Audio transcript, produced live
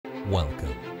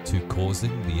Welcome to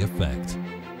Causing the Effect,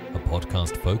 a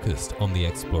podcast focused on the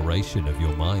exploration of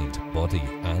your mind, body,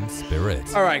 and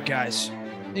spirit. All right, guys,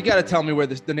 you got to tell me where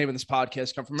the name of this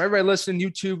podcast comes from. Everybody listening,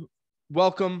 YouTube,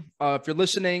 welcome. If you're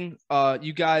listening,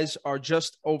 you guys are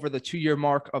just over the 2-year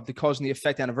mark of the Causing the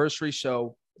Effect anniversary,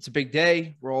 so it's a big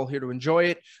day. We're all here to enjoy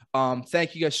it.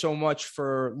 Thank you guys so much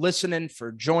for listening,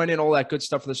 for joining, all that good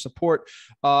stuff, for the support.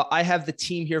 I have the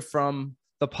team here from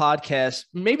the podcast,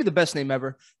 maybe the best name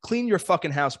ever, Clean Your Fucking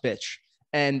House, Bitch.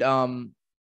 And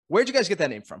where'd you guys get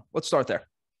that name from? Let's start there.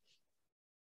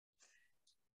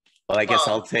 Well, I guess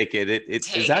I'll take it.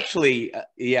 It's actually,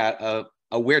 a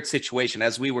weird situation.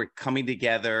 As we were coming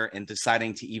together and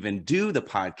deciding to even do the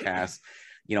podcast,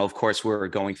 you know, of course, we're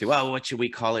going through, oh, what should we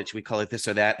call it? Should we call it this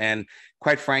or that? And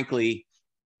quite frankly,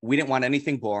 we didn't want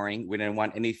anything boring. We didn't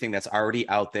want anything that's already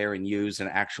out there and used, and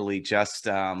actually just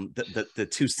the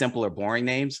two simple or boring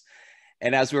names.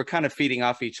 And as we were kind of feeding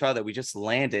off each other, we just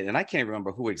landed, and I can't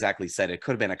remember who exactly said it. It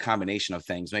could have been a combination of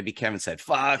things. Maybe Kevin said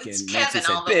fuck, and Nancy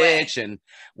said bitch, and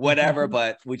whatever,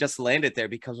 but we just landed there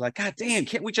because we're like, God damn,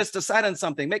 can't we just decide on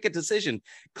something? Make a decision.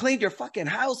 Clean your fucking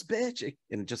house, bitch.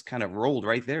 And it just kind of rolled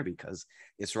right there because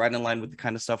it's right in line with the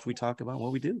kind of stuff we talk about,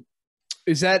 what we do.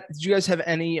 Did you guys have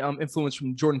any influence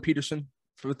from Jordan Peterson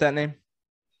with that name?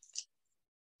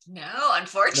 No,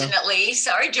 unfortunately. No.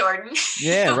 Sorry, Jordan.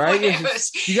 Yeah, right.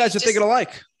 You guys are thinking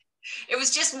alike. It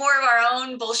was just more of our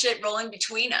own bullshit rolling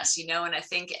between us, you know. And I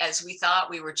think as we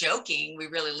thought we were joking, we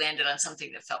really landed on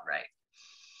something that felt right.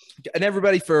 And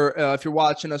everybody, if you're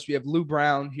watching us, we have Lou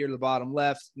Brown here to the bottom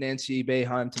left, Nancy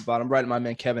Bayheim to the bottom right, and my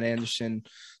man Kevin Anderson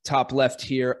top left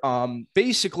here.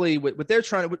 Basically, what they're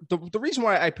trying to, the reason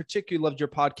why I particularly loved your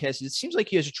podcast is it seems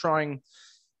like you guys are trying,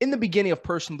 in the beginning of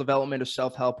personal development or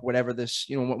self-help, whatever this,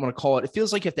 you know, want to call it, it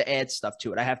feels like you have to add stuff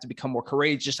to it. I have to become more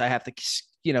courageous. I have to,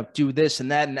 you know, do this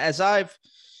and that. And as I've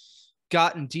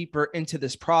gotten deeper into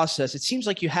this process, it seems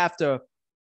like you have to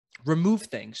remove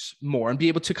things more and be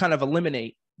able to kind of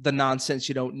eliminate the nonsense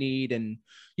you don't need and,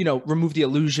 you know, remove the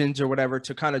illusions or whatever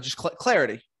to kind of just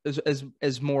clarity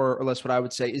as more or less what I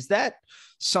would say. Is that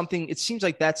something, it seems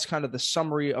like that's kind of the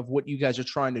summary of what you guys are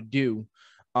trying to do.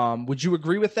 Would you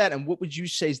agree with that? And what would you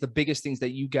say is the biggest things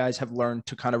that you guys have learned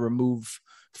to kind of remove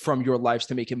from your lives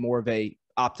to make it more of a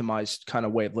optimized kind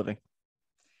of way of living?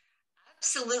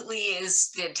 Absolutely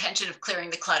is the intention of clearing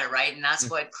the clutter, right? And that's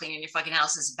what cleaning your fucking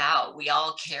house is about. We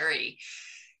all carry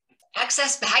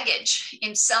excess baggage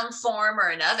in some form or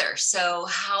another. So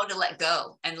how to let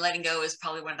go, and letting go is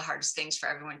probably one of the hardest things for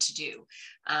everyone to do.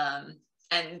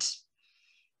 And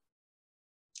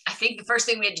I think the first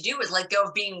thing we had to do was let go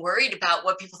of being worried about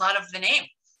what people thought of the name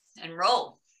and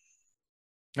roll.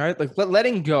 All right. Like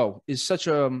letting go is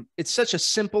it's such a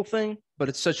simple thing, but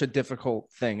it's such a difficult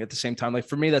thing at the same time. Like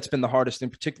for me, that's been the hardest in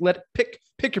particular.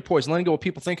 Pick your poison, letting go of what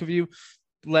people think of you,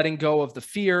 letting go of the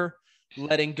fear,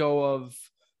 letting go of,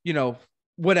 you know,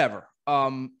 whatever.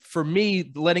 For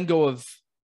me, letting go of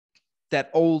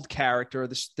that old character,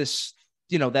 this,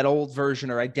 you know, that old version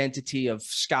or identity of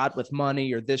Scott with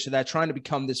money or this or that, trying to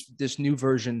become this new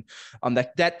version,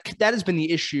 that has been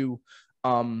the issue.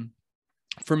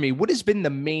 For me, what has been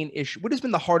the main issue? What has been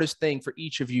the hardest thing for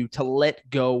each of you to let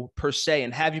go per se?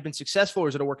 And have you been successful, or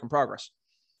is it a work in progress?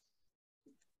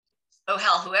 Oh,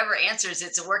 hell, whoever answers,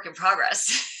 it's a work in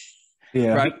progress.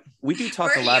 Yeah. Right. We do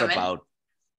talk a lot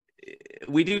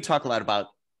about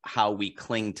how we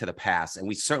cling to the past. And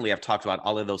we certainly have talked about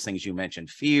all of those things you mentioned: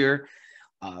 fear,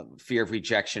 fear of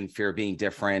rejection, fear of being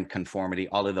different, conformity,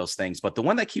 all of those things. But the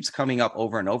one that keeps coming up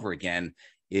over and over again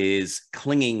is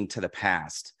clinging to the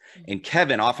past. And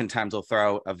Kevin oftentimes will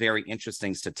throw a very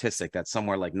interesting statistic that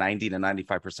somewhere like 90 to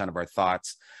 95% of our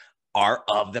thoughts are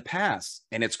of the past.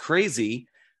 And it's crazy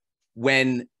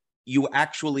when you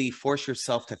actually force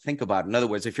yourself to think about it. In other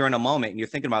words, if you're in a moment and you're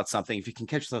thinking about something, if you can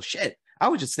catch yourself, shit, I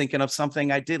was just thinking of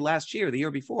something I did last year, the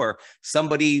year before,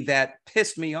 somebody that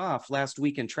pissed me off last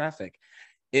week in traffic.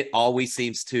 It always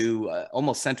seems to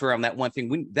almost center around that one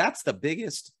thing. That's the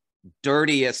biggest,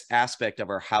 dirtiest aspect of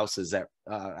our houses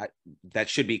that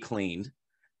should be cleaned,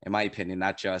 in my opinion.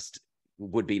 Not just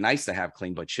would be nice to have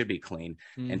clean, but should be clean.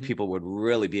 Mm-hmm. And people would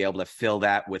really be able to fill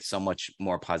that with so much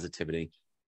more positivity.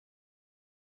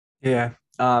 Yeah.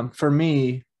 For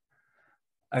me,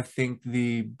 I think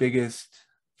the biggest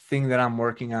thing that I'm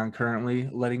working on currently,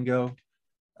 letting go,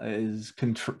 is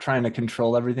trying to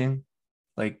control everything,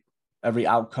 like every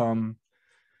outcome,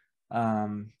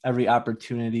 every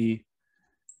opportunity.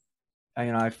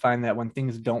 I find that when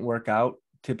things don't work out,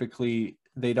 typically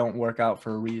they don't work out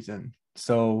for a reason.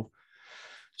 So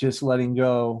just letting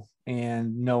go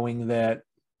and knowing that,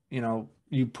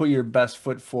 you put your best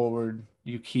foot forward,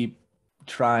 you keep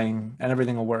trying and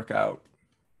everything will work out.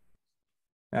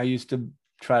 I used to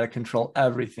try to control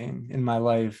everything in my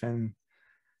life, and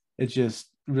it just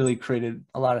really created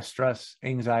a lot of stress,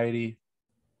 anxiety,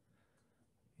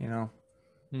 you know.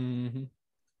 Mm-hmm.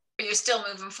 But you're still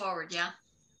moving forward, yeah?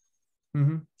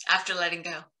 Mm-hmm. After letting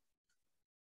go.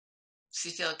 So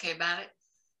you feel okay about it?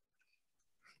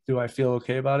 Do I feel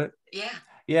okay about it? Yeah.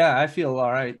 Yeah, I feel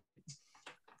all right.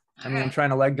 I mean, All I'm right. trying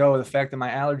to let go of the fact that my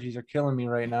allergies are killing me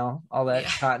right now. All that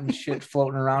Yeah. cotton shit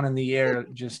floating around in the air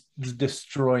just is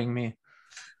destroying me.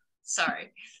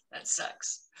 Sorry, that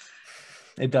sucks.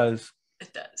 It does.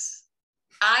 It does.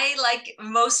 I, like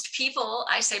most people,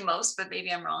 I say most, but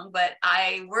maybe I'm wrong, but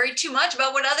I worry too much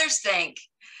about what others think.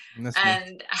 That's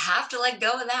And I have to let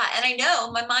go of that. And I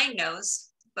know my mind knows,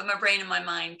 but my brain and my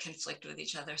mind conflict with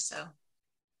each other. So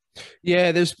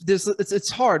Yeah, it's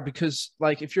hard because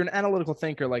like if you're an analytical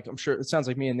thinker, like I'm sure it sounds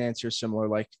like me and Nancy are similar.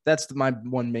 Like that's my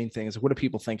one main thing is like, what do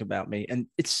people think about me? And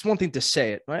it's one thing to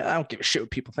say it. Right? I don't give a shit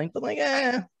what people think, but like,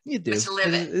 you do. to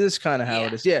live it. It is kind of how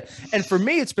it is. Yeah. And for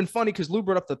me, it's been funny because Lou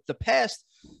brought up the past.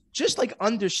 Just like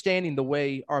understanding the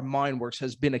way our mind works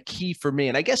has been a key for me.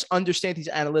 And I guess understanding things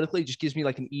analytically just gives me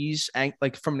like an ease,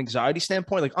 like from an anxiety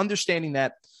standpoint, like understanding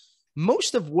that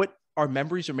most of what our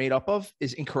memories are made up of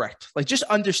is incorrect. Like just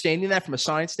understanding that from a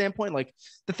science standpoint, like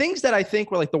the things that I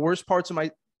think were like the worst parts of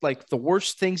my, like the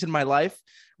worst things in my life,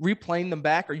 replaying them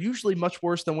back are usually much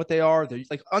worse than what they are. They're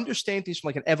like understand things from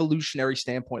like an evolutionary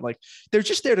standpoint. Like they're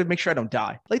just there to make sure I don't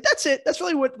die. Like that's it. That's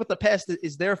really what the past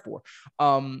is there for.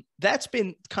 That's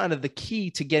been kind of the key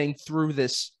to getting through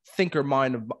this thinker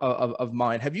mind of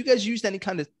mine. Have you guys used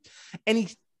any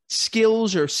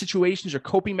skills or situations or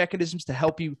coping mechanisms to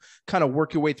help you kind of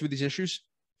work your way through these issues?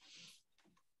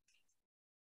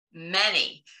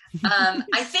 Many.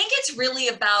 I think it's really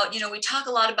about, we talk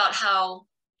a lot about how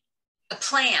a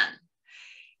plan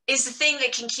is the thing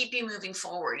that can keep you moving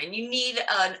forward. And you need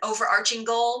an overarching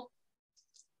goal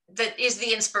that is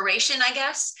the inspiration, I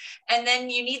guess. And then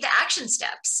you need the action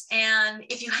steps. And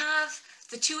if you have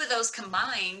the two of those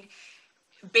combined,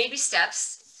 baby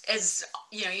steps, as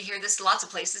you hear this lots of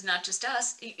places, not just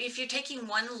us. If you're taking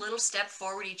one little step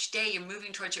forward each day, you're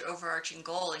moving towards your overarching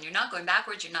goal, and you're not going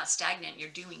backwards, you're not stagnant, you're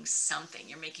doing something,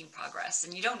 you're making progress,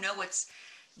 and you don't know what's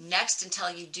next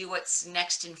until you do what's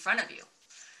next in front of you.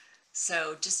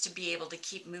 So just to be able to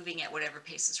keep moving at whatever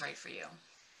pace is right for you.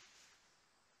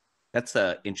 That's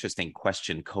an interesting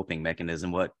question, coping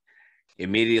mechanism. What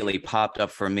immediately popped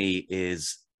up for me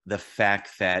is the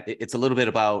fact that it's a little bit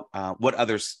about what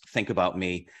others think about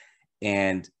me,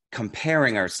 and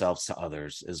comparing ourselves to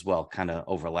others as well kind of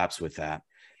overlaps with that.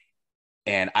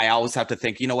 And I always have to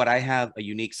think, you know what, I have a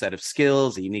unique set of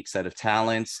skills, a unique set of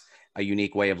talents, a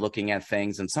unique way of looking at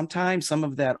things. And sometimes some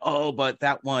of that, but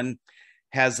that one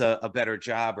has a better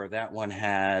job, or that one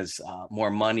has more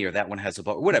money, or that one has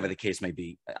whatever the case may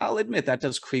be. I'll admit that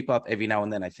does creep up every now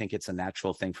and then. I think it's a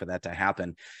natural thing for that to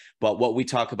happen. But what we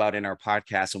talk about in our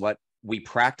podcast and what we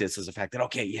practice is the fact that,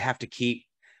 okay, you have to keep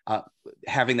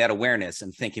having that awareness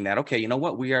and thinking that, okay, you know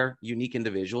what, we are unique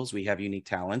individuals. We have unique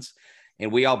talents,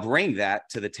 and we all bring that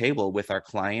to the table with our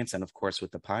clients and of course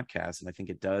with the podcast. And I think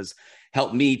it does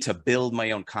help me to build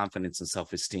my own confidence and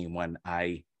self-esteem when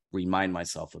I remind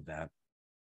myself of that.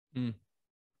 What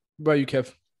about you,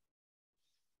 Kev?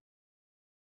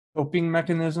 Coping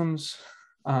mechanisms.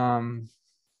 I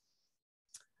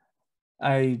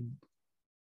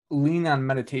lean on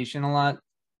meditation a lot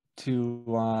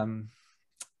to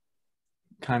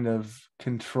kind of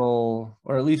control,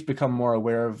 or at least become more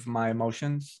aware of my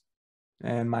emotions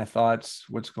and my thoughts,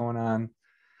 what's going on.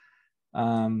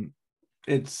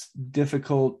 It's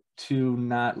difficult to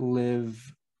not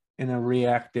live in a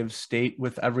reactive state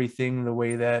with everything the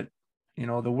way that,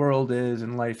 the world is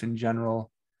and life in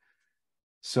general.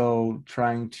 So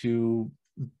trying to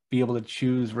be able to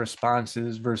choose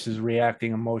responses versus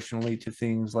reacting emotionally to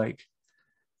things. Like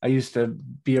I used to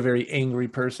be a very angry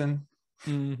person.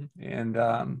 Mm-hmm. And,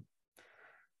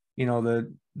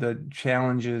 the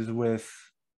challenges with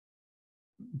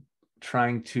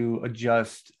trying to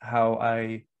adjust how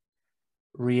I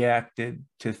reacted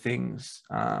to things.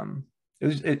 I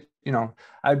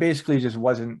basically just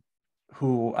wasn't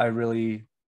who I really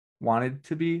wanted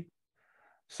to be.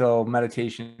 So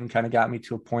meditation kind of got me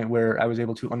to a point where I was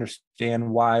able to understand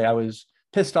why I was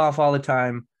pissed off all the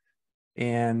time,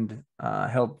 and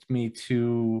helped me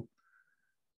to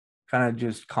kind of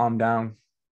just calm down.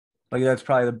 Like that's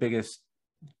probably the biggest,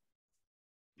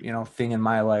 thing in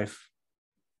my life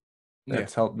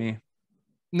that's helped me.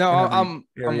 No, I'm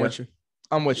with you.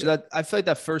 I'm with you. Yeah. That I feel like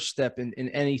that first step in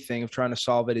anything of trying to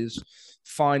solve it is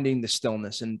finding the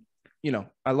stillness. And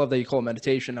I love that you call it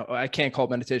meditation. I can't call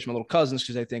it meditation, my little cousins,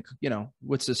 because I think,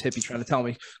 what's this hippie trying to tell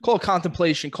me? Call it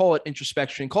contemplation, call it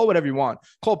introspection, call it whatever you want.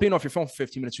 Call it being off your phone for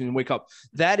 15 minutes when you wake up.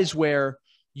 That is where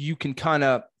you can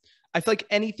I feel like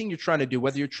anything you're trying to do,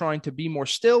 whether you're trying to be more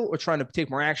still or trying to take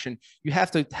more action, you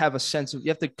have to have a sense of, you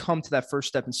have to come to that first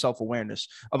step in self-awareness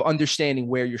of understanding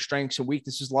where your strengths and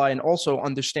weaknesses lie, and also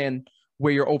understand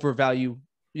where your overvalue,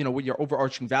 what your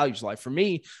overarching values lie. For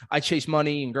me, I chase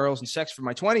money and girls and sex for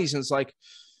my 20s. And it's like,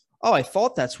 oh, I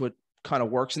thought that's what kind of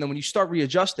works. And then when you start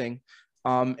readjusting,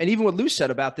 and even what Lou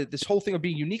said about this whole thing of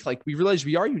being unique, like we realize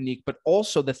we are unique, but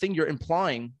also the thing you're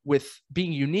implying with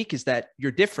being unique is that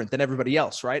you're different than everybody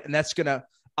else, right? And that's going to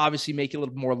obviously make you a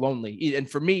little more lonely. And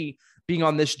for me, being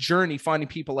on this journey, finding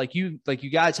people like you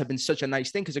guys have been such a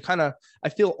nice thing, because I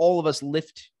feel all of us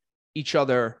lift each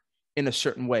other in a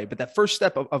certain way. But that first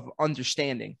step of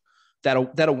understanding that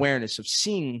awareness of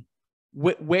seeing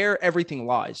where everything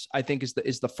lies, I think is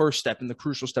the first step and the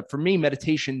crucial step. For me,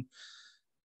 meditation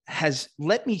has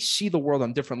let me see the world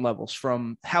on different levels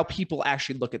from how people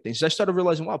actually look at things. I started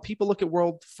realizing, wow, people look at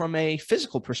world from a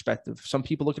physical perspective. Some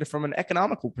people look at it from an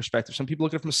economical perspective. Some people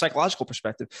look at it from a psychological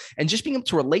perspective, and just being able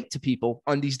to relate to people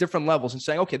on these different levels and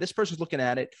saying, okay, this person's looking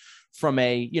at it from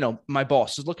my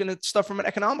boss is looking at stuff from an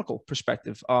economical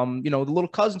perspective. The little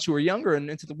cousins who are younger and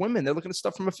into the women, they're looking at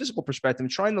stuff from a physical perspective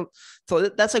and trying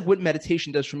to, that's like what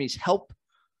meditation does for me, is help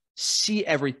see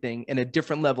everything in a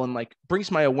different level, and like brings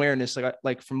my awareness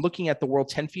like from looking at the world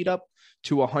 10 feet up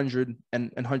to 100 and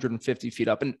 150 feet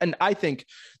up. And I think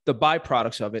the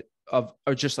byproducts of it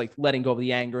are just like letting go of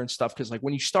the anger and stuff. Cause like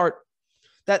when you start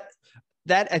that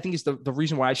I think is the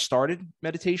reason why I started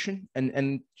meditation.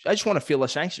 And I just want to feel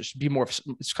less anxious,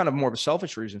 it's kind of more of a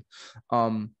selfish reason.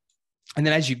 And then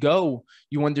as you go,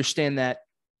 you understand that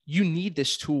you need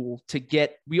this tool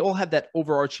we all have that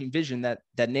overarching vision that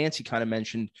Nancy kind of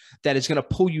mentioned, that is going to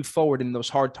pull you forward in those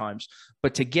hard times.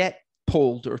 But to get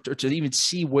pulled or to even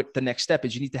see what the next step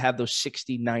is, you need to have those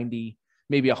 60, 90,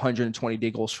 maybe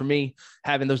 120-day goals. For me,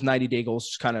 having those 90-day goals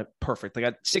is kind of perfect.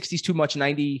 Like 60 is too much.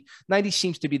 90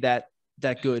 seems to be that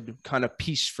good kind of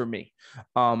piece for me.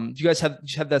 Do you guys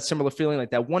have that similar feeling, like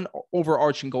that one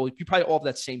overarching goal? You probably all have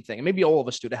that same thing, and maybe all of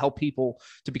us do, to help people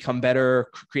to become better,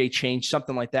 create change,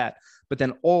 something like that. But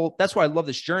then that's why I love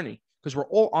this journey, because we're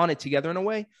all on it together in a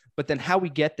way, but then how we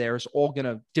get there is all going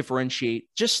to differentiate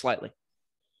just slightly.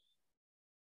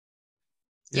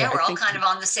 Yeah, we're all kind of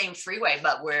on the same freeway,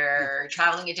 but we're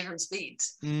traveling at different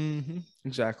speeds. Mm-hmm.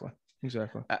 Exactly.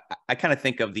 I kind of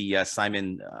think of the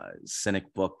Simon Sinek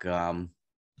book,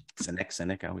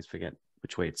 Sinek. I always forget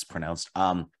which way it's pronounced.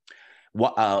 Find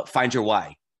Your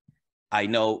Why. I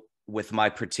know with my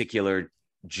particular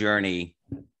journey,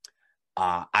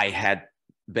 I had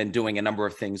been doing a number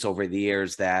of things over the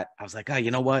years that I was like, oh,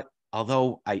 you know what?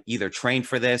 Although I either trained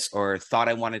for this or thought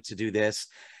I wanted to do this,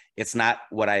 it's not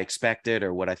what I expected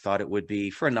or what I thought it would be,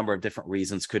 for a number of different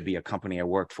reasons. Could be a company I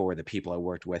worked for, the people I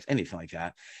worked with, anything like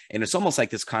that. And it's almost like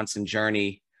this constant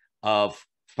journey of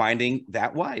finding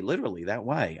that why, literally that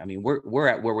why. I mean, we're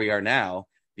at where we are now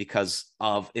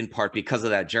in part because of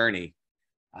that journey.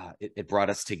 It brought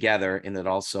us together, and it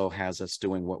also has us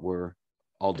doing what we're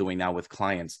all doing now with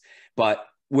clients. But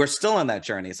we're still on that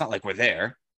journey. It's not like we're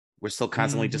there. We're still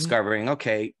constantly discovering,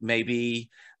 okay, maybe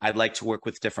I'd like to work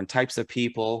with different types of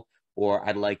people, or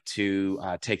I'd like to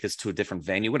take this to a different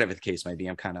venue, whatever the case may be.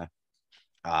 I'm kind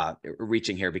of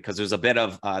reaching here because there's a bit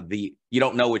of you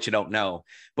don't know what you don't know,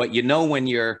 but when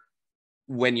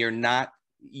you're not,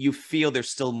 you feel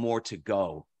there's still more to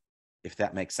go, if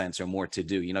that makes sense, or more to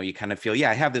do. You kind of feel,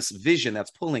 I have this vision that's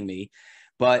pulling me,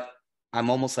 but I'm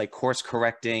almost like course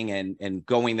correcting and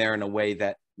going there in a way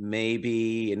that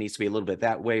maybe it needs to be a little bit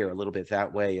that way or a little bit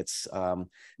that way. It's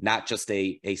not just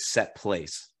a set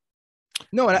place.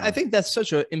 No, and I think that's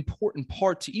such an important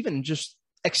part to even just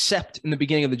accept in the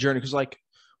beginning of the journey. Because like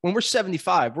when we're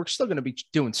 75, we're still going to be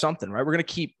doing something, right? We're going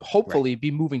to keep, hopefully,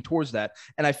 be moving towards that.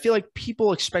 And I feel like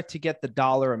people expect to get the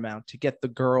dollar amount, to get the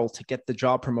girl, to get the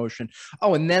job promotion.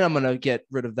 Oh, and then I'm going to get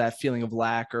rid of that feeling of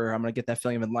lack, or I'm going to get that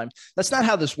feeling of enlightenment. That's not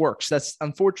how this works. That's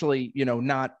unfortunately,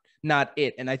 not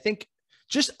it. And I think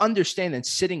just understand and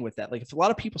sitting with that. Like if a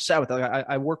lot of people sat with that, like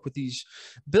I work with these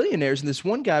billionaires, and this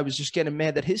one guy was just getting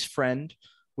mad that his friend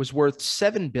was worth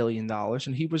 $7 billion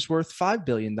and he was worth $5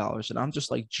 billion. And I'm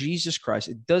just like, Jesus Christ,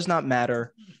 it does not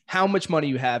matter how much money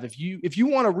you have. If you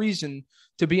want a reason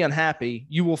to be unhappy,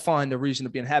 you will find a reason to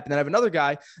be unhappy. And then I have another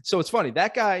guy. So it's funny.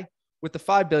 That guy with the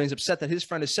 $5 billion is upset that his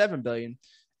friend is $7 billion.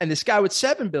 And this guy with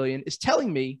 $7 billion is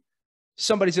telling me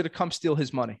somebody's going to come steal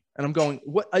his money. And I'm going,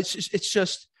 what?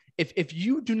 if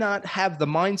you do not have the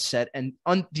mindset and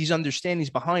these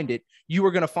understandings behind it, you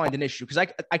are going to find an issue. Because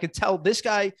I could tell this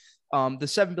guy, the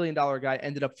 $7 billion guy,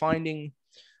 ended up finding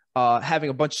having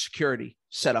a bunch of security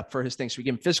set up for his things. So we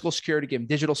gave him physical security, gave him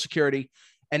digital security.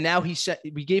 And now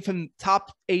we gave him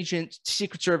top agent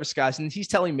Secret Service guys. And he's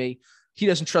telling me he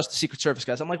doesn't trust the Secret Service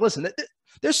guys. I'm like, listen,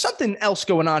 there's something else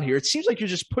going on here. It seems like you're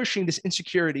just pushing this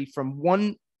insecurity from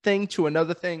one thing to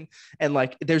another thing. And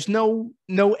like, there's no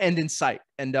end in sight.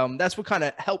 And that's what kind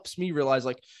of helps me realize,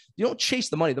 like, you don't chase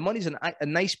the money. The money's a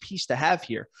nice piece to have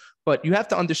here, but you have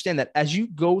to understand that as you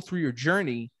go through your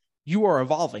journey, you are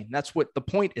evolving. That's what the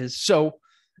point is. So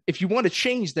if you want to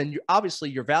change, then obviously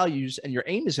your values and your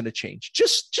aim is going to change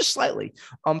just slightly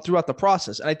throughout the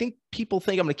process. And I think people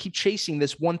think I'm going to keep chasing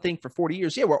this one thing for 40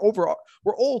 years. Yeah, we're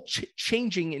all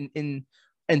changing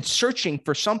and searching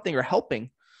for something or helping.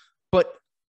 But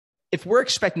if we're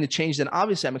expecting to change, then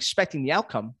obviously I'm expecting the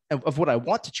outcome of what I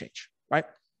want to change, right?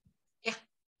 Yeah,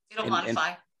 you don't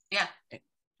modify. Yeah.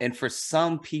 And for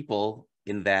some people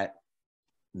in that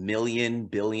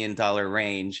billion-dollar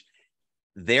range,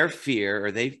 their fear,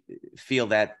 or they feel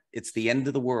that it's the end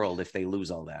of the world if they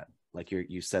lose all that. Like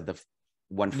you said, the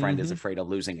one friend is afraid of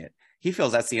losing it. He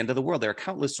feels that's the end of the world. There are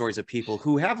countless stories of people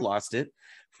who have lost it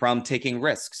from taking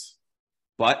risks,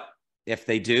 but if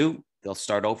they do, they'll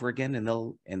start over again and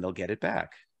they'll get it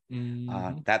back.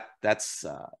 That's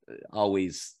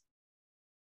always,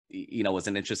 was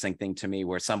an interesting thing to me,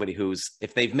 where somebody who's,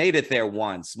 if they've made it there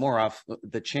once,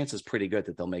 the chance is pretty good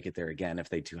that they'll make it there again if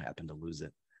they do happen to lose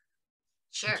it.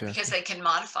 Sure, because they can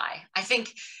modify. I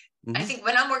think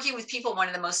when I'm working with people, one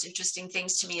of the most interesting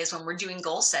things to me is when we're doing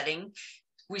goal setting,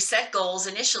 we set goals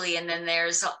initially, and then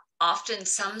there's often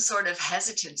some sort of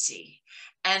hesitancy.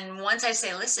 And once I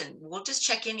say, listen, we'll just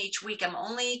check in each week. I'm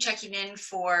only checking in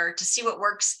to see what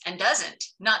works and doesn't,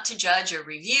 not to judge or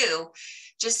review,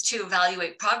 just to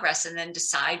evaluate progress and then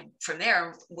decide from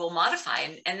there, we'll modify.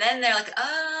 And then they're like,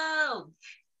 oh,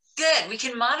 good, we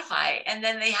can modify. And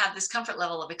then they have this comfort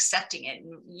level of accepting it.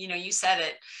 And, you said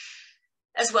it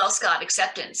as well, Scott,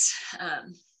 acceptance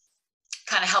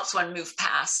kind of helps one move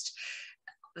past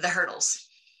the hurdles.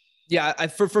 Yeah,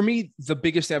 for me, the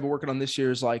biggest thing I've been working on this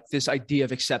year is like this idea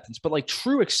of acceptance, but like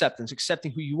true acceptance,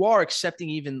 accepting who you are, accepting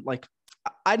even like,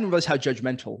 I didn't realize how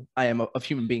judgmental I am of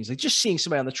human beings. Like just seeing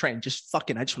somebody on the train, I just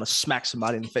want to smack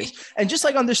somebody in the face, and just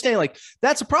like understanding like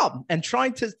that's a problem, and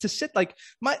trying to sit like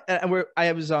we had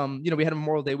a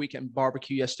Memorial Day weekend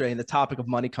barbecue yesterday, and the topic of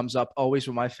money comes up always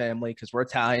with my family because we're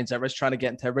Italians. Everybody's trying to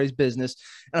get into everybody's business,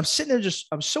 and I'm sitting there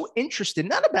I'm so interested,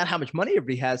 not about how much money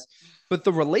everybody has, but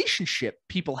the relationship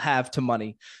people have to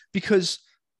money, because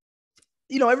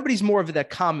everybody's more of that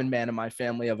common man in my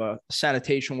family, of a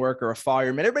sanitation worker, a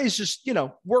fireman. Everybody's just,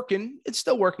 working. It's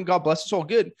still working. God bless. It's all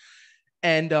good.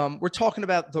 And we're talking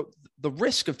about the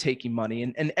risk of taking money.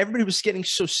 And everybody was getting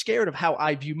so scared of how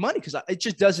I view money, because it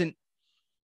just doesn't,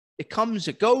 it comes,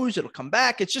 it goes, it'll come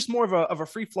back. It's just more of a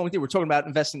free flowing thing. We're talking about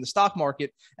investing in the stock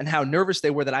market and how nervous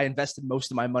they were that I invested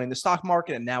most of my money in the stock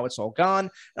market and now it's all gone.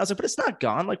 And I was like, but it's not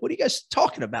gone. Like, what are you guys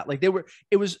talking about? Like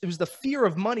it was the fear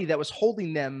of money that was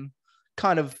holding them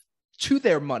kind of to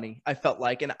their money, I felt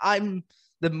like. And I'm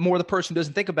the person who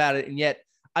doesn't think about it, and yet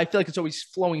I feel like it's always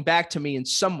flowing back to me in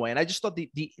some way. And I just thought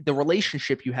the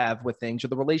relationship you have with things, or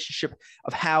the relationship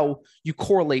of how you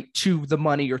correlate to the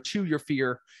money or to your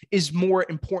fear, is more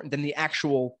important than the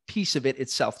actual piece of it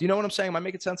itself. Do you know what I'm saying? Am I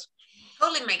making sense?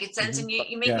 Totally making sense. And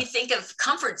you make me think of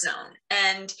comfort zone,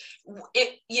 and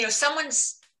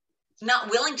someone's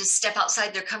not willing to step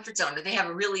outside their comfort zone, or they have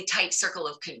a really tight circle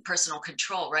of personal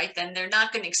control, right? Then they're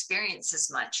not going to experience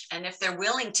as much. And if they're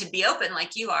willing to be open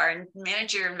like you are and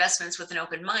manage your investments with an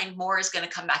open mind, more is going to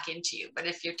come back into you. But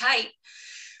if you're tight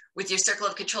with your circle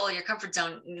of control or your comfort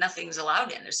zone, nothing's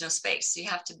allowed in. There's no space. So you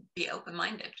have to be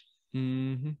open-minded.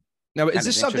 Mm-hmm. Now, is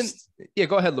this something? Yeah,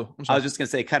 go ahead, Lou. I was just going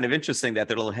to say, kind of interesting that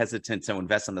they're a little hesitant to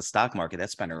invest in the stock market.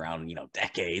 That's been around,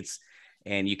 decades.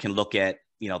 And you can look at,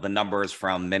 the numbers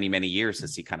from many, many years to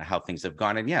see kind of how things have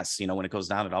gone. And yes, when it goes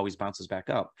down, it always bounces back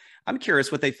up. I'm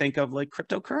curious what they think of like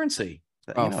cryptocurrency.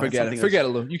 Forget it,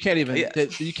 Lou. You can't even, you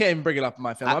can't even bring it up in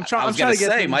my family. I'm trying to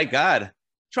get my God.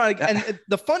 And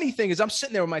the funny thing is, I'm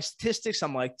sitting there with my statistics.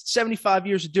 I'm like 75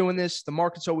 years of doing this. The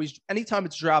market's always, anytime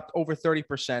it's dropped over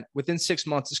 30%, within 6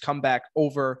 months, it's come back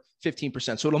over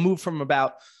 15%. So it'll move from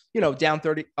about, down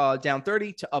 30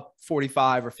 to up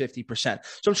 45 or 50%.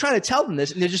 So I'm trying to tell them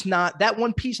this, and they're just not that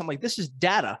one piece. I'm like, this is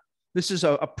data. This is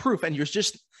a proof. And it's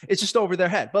just over their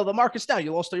head. Well, the market's down.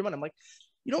 You lost all your money. I'm like,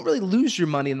 you don't really lose your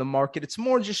money in the market. It's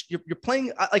more just, you're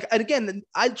playing and again,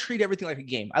 I treat everything like a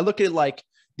game. I look at it like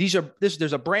there's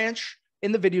a branch,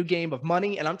 in the video game of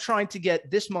money, and I'm trying to get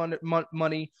this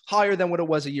money higher than what it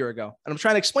was a year ago. And I'm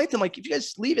trying to explain to them, like, if you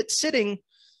guys leave it sitting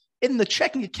in the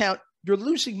checking account, you're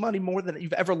losing money more than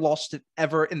you've ever lost it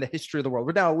ever in the history of the world.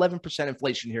 We're down 11%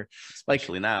 inflation here.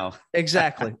 Especially now.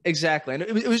 Exactly. And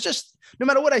it was just, no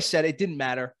matter what I said, it didn't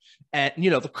matter. And,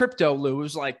 the crypto, Lou,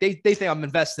 was like, they think I'm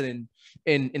invested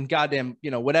in goddamn,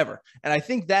 whatever. And I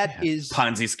think that is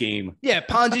Ponzi scheme. Yeah.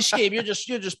 Ponzi scheme. You're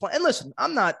just playing. And listen,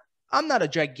 I'm not a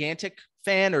gigantic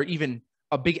fan or even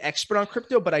a big expert on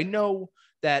crypto, but I know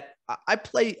that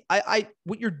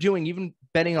what you're doing, even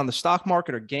betting on the stock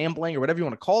market or gambling or whatever you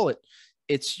want to call it,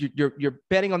 it's you're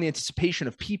betting on the anticipation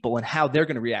of people and how they're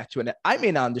going to react to it. And I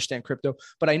may not understand crypto,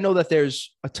 but I know that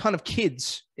there's a ton of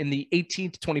kids in the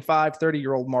 18 to 25,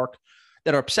 30-year-old mark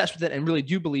that are obsessed with it and really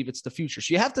do believe it's the future.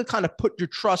 So you have to kind of put your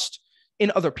trust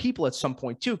in other people at some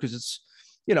point too, because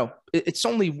it's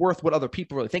only worth what other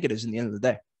people really think it is in the end of the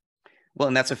day. Well,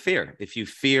 and that's a fear. If you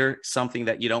fear something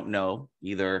that you don't know,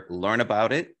 either learn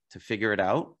about it to figure it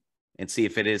out and see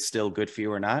if it is still good for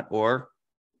you or not, or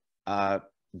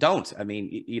don't. I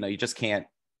mean, you just can't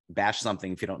bash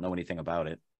something if you don't know anything about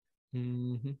it.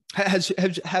 Mm-hmm.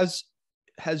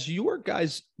 Has your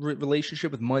guys'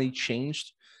 relationship with money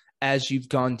changed as you've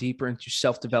gone deeper into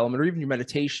self-development, or even your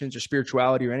meditations or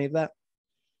spirituality or any of that?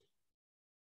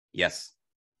 Yes.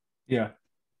 Yeah.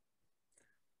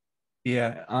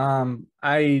 Yeah.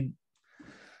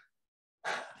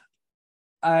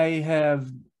 I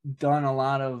have done a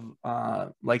lot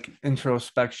of like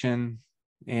introspection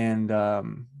and a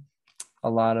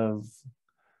lot of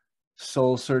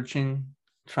soul searching,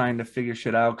 trying to figure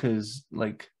shit out, because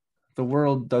like the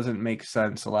world doesn't make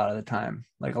sense a lot of the time,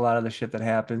 like a lot of the shit that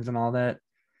happens and all that.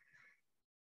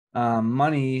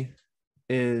 Money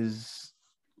is,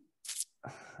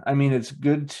 I mean, it's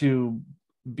good to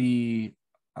be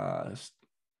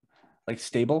like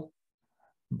stable,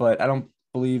 but I don't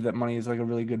believe that money is like a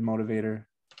really good motivator.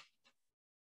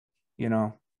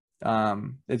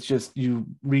 It's just, you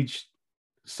reach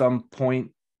some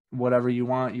point, whatever you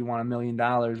want $1 million.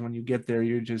 When you get there,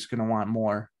 you're just going to want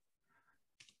more.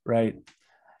 Right.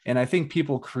 And I think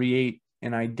people create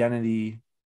an identity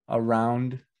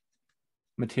around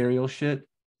material shit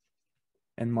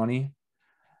and money.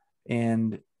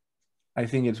 And I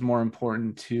think it's more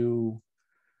important to,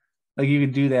 like, you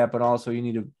could do that, but also you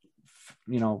need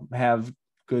to, have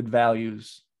good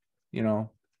values,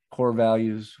 core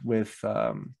values with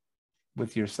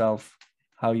yourself,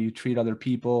 how you treat other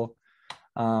people.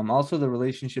 Also the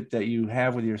relationship that you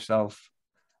have with yourself.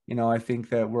 I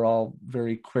think that we're all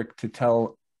very quick to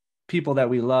tell people that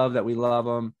we love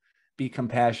them, be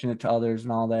compassionate to others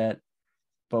and all that,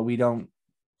 but we don't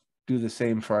do the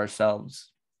same for ourselves.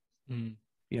 That's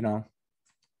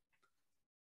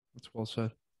well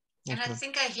said. And I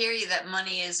think I hear you that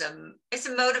money is it's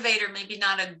a motivator, maybe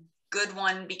not a good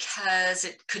one, because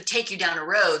it could take you down a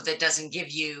road that doesn't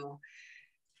give you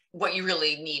what you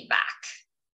really need back.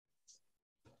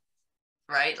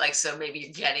 Right? Like, so maybe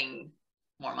you're getting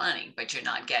more money, but you're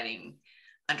not getting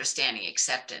understanding,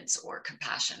 acceptance, or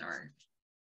compassion, or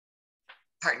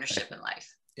partnership in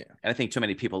life. Yeah. And I think too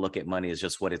many people look at money as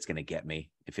just what it's going to get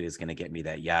me. If it is going to get me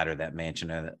that yacht or that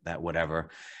mansion or that whatever,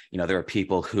 there are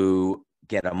people who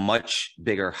get a much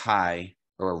bigger high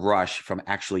or a rush from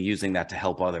actually using that to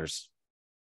help others.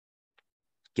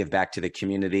 Give back to the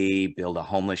community, build a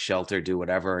homeless shelter, do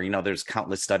whatever. There's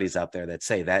countless studies out there that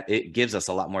say that it gives us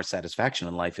a lot more satisfaction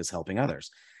in life is helping others.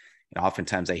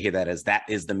 Oftentimes I hear that as that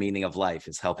is the meaning of life,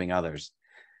 is helping others.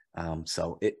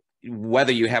 So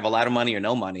whether you have a lot of money or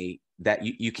no money, that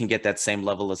you can get that same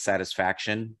level of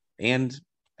satisfaction and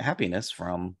happiness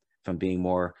from being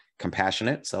more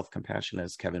compassionate, self-compassionate,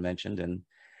 as Kevin mentioned,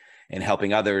 and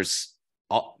helping others,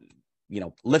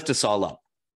 lift us all up,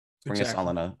 bring us all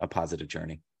on a positive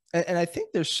journey. And I think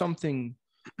there's something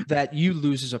that you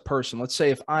lose as a person. Let's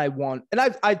say if I want, and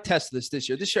I've tested this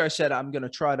year. This year I said, I'm going to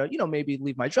try to, maybe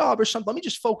leave my job or something. Let me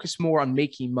just focus more on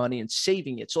making money and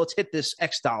saving it. So let's hit this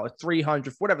X dollar,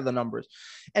 300, whatever the number is.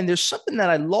 And there's something that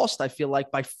I lost, I feel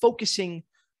like, by focusing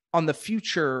on the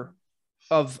future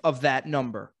of that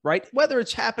number, right? Whether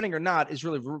it's happening or not is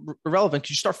really irrelevant, because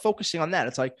you start focusing on that.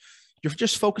 It's like, you're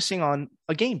just focusing on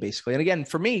a game, basically. And again,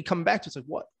 for me, coming back to it's like,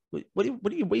 what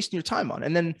are you wasting your time on?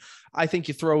 And then I think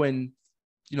you throw in,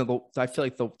 I feel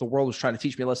like the world was trying to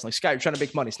teach me a lesson. Like, Scott, you're trying to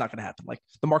make money. It's not going to happen. Like,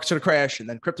 the market's going to crash and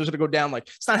then crypto's going to go down. Like,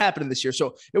 it's not happening this year.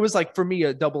 So it was like, for me,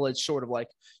 a double-edged sword of like,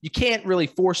 you can't really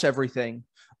force everything.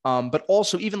 But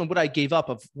also, even what I gave up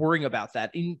of worrying about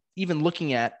that, even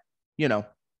looking at,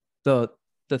 the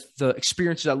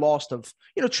experiences I lost of,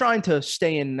 trying to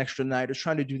stay in an extra night or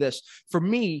trying to do this, for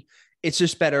me, it's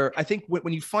just better. I think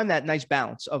when you find that nice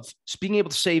balance of being able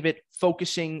to save it,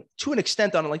 focusing to an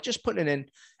extent on it, like just putting it in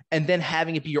and then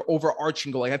having it be your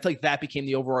overarching goal. Like I feel like that became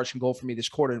the overarching goal for me this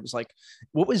quarter. It was like,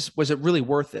 was it really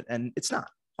worth it? And it's not,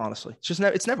 honestly.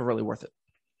 It's never really worth it.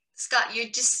 Scott,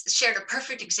 you just shared a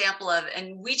perfect example of,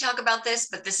 and we talk about this,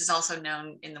 but this is also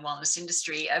known in the wellness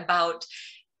industry, about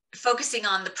focusing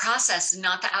on the process,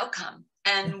 not the outcome.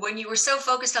 And when you were so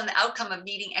focused on the outcome of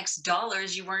needing X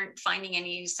dollars, you weren't finding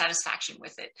any satisfaction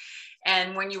with it.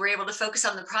 And when you were able to focus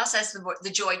on the process, the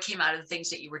joy came out of the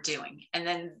things that you were doing. And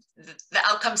then the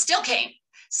outcome still came.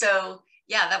 So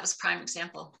yeah, that was a prime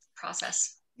example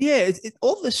process. Yeah,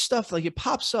 all this stuff, like it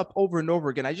pops up over and over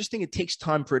again. I just think it takes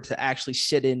time for it to actually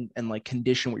sit in and like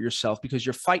condition with yourself, because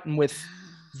you're fighting with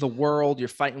the world. You're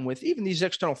fighting with even these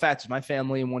external factors, my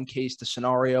family in one case, the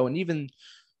scenario, and even,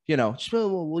 you know,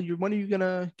 well, when are you going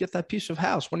to get that piece of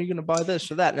house? When are you going to buy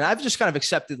this or that? And I've just kind of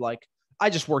accepted, like,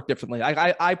 I just work differently.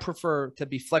 I prefer to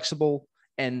be flexible.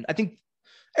 And I think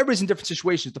everybody's in different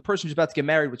situations. The person who's about to get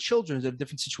married with children is in a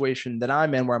different situation than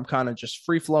I'm in, where I'm kind of just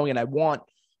free flowing, and I want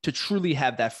to truly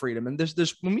have that freedom. And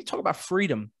there's when we talk about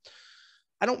freedom,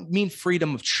 I don't mean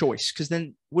freedom of choice, because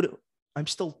then I'm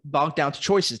still bogged down to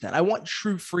choices. Then I want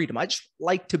true freedom. I just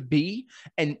like to be.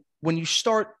 And when you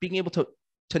start being able to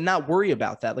not worry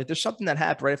about that, like there's something that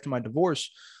happened right after my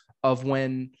divorce of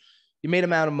when you made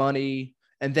amount of money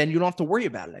and then you don't have to worry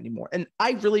about it anymore. And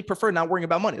I really prefer not worrying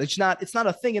about money. It's not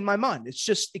a thing in my mind. It's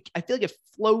just, I feel like it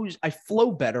flows. I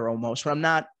flow better almost when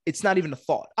it's not even a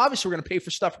thought. Obviously we're going to pay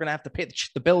for stuff. We're going to have to pay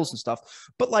the bills and stuff,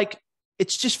 but like, it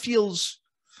just feels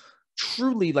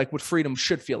truly like what freedom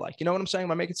should feel like. You know what I'm saying?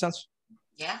 Am I making sense?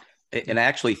 Yeah. And I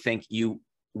actually think you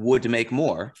would make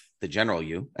more, the general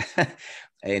you,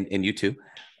 and you too,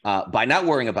 by not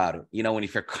worrying about it. You know,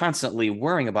 if you're constantly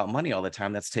worrying about money all the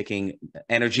time, that's taking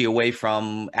energy away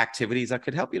from activities that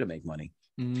could help you to make money.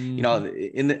 Mm-hmm. You know,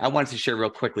 I wanted to share real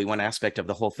quickly one aspect of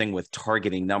the whole thing with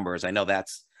targeting numbers. I know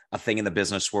that's a thing in the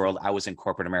business world. I was in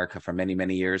corporate America for many,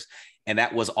 many years, and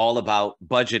that was all about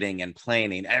budgeting and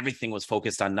planning. Everything was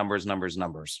focused on numbers.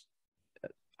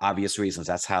 Obvious reasons.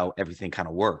 That's how everything kind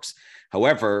of works.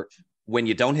 However, when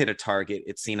you don't hit a target,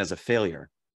 it's seen as a failure.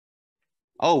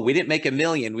 Oh, we didn't make $1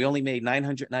 million. We only made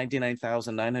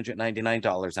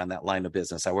 $999,999 on that line of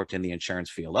business. I worked in the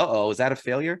insurance field. Is that a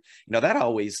failure? You know, that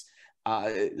always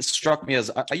struck me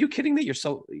as, are you kidding me?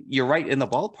 You're right in the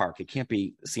ballpark. It can't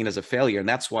be seen as a failure. And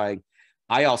that's why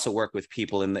I also work with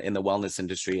people in the wellness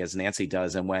industry, as Nancy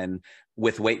does. And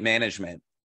with weight management,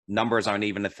 numbers aren't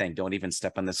even a thing. Don't even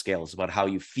step on the scale. It's about how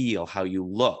you feel, how you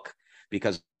look.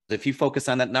 Because if you focus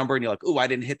on that number and you're like, I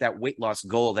didn't hit that weight loss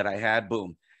goal that I had,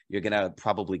 boom, you're going to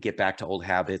probably get back to old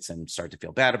habits and start to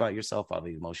feel bad about yourself. All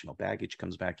the emotional baggage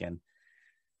comes back in.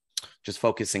 Just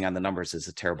focusing on the numbers is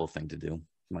a terrible thing to do, in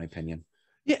my opinion.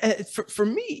 Yeah. For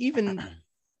me, even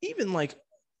like,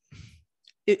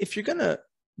 if you're going to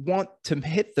want to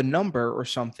hit the number or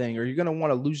something, or you're going to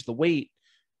want to lose the weight,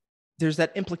 there's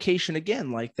that implication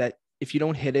again, like that if you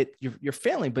don't hit it, you're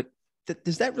failing. But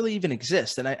does that really even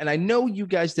exist? And I know you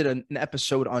guys did an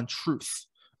episode on truth.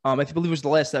 I believe it was the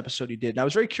last episode you did. And I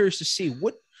was very curious to see,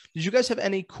 did you guys have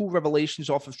any cool revelations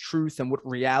off of truth and what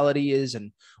reality is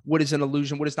and what is an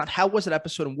illusion, what is not? How was that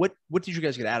episode, and what did you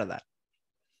guys get out of that?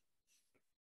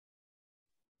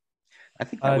 I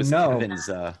think that was Kevin's.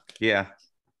 Yeah.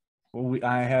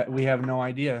 Well, we have no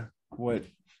idea what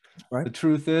the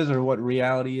truth is, or what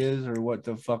reality is, or what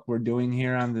the fuck we're doing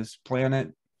here on this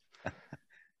planet.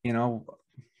 You know,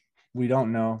 we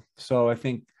don't know. So I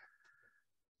think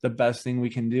the best thing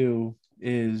we can do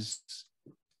is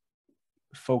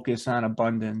focus on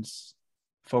abundance,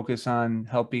 focus on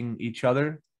helping each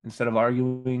other instead of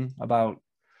arguing about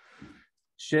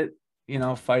shit, you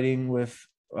know, fighting with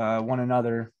one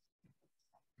another.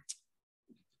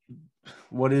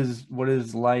 What is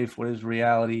life? What is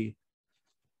reality?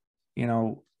 You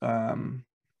know,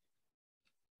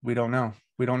 we don't know.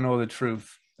 We don't know the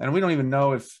truth. And we don't even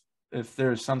know if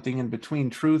there's something in between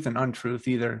truth and untruth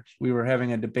either. We were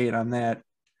having a debate on that.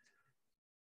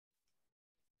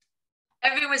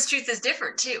 Everyone's truth is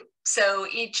different too. So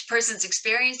each person's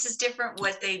experience is different,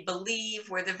 what they believe,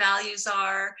 where their values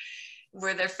are,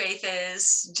 where their faith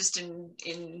is, just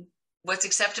in what's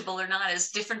acceptable or not is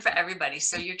different for everybody.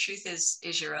 So your truth is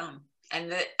your own.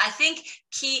 And I think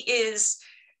key is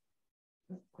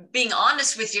being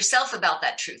honest with yourself about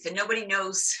that truth, and nobody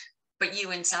knows but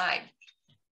you inside.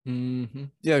 Mm-hmm.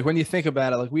 Yeah, when you think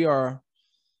about it, like we are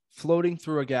floating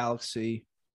through a galaxy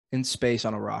in space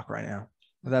on a rock right now.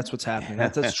 That's what's happening.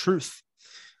 That's truth.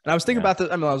 And I was thinking about this.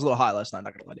 I mean, I was a little high last night,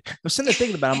 not gonna lie to you. I was sitting there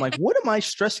thinking about it. I'm like, what am I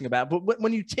stressing about? But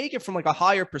when you take it from like a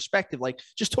higher perspective, like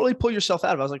just totally pull yourself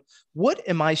out of it, I was like, what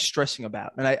am I stressing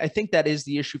about? And I think that is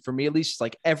the issue for me, at least.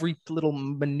 Like every little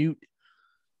minute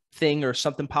thing or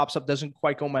something pops up, doesn't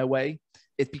quite go my way,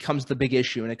 it becomes the big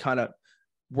issue, and it kind of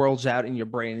whirls out in your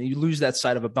brain, and you lose that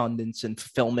side of abundance and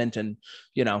fulfillment, and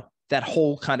that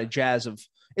whole kind of jazz of.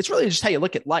 It's really just how you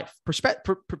look at life.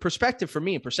 Perspective for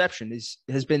me and perception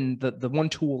has been the one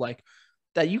tool like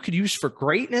that you could use for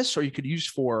greatness, or you could use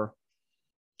for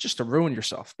just to ruin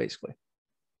yourself, basically.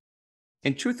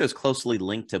 And truth is closely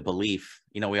linked to belief.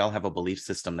 We all have a belief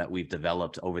system that we've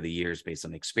developed over the years based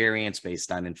on experience, based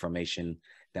on information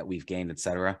that we've gained, et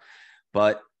cetera.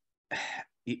 But,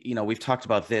 we've talked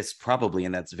about this probably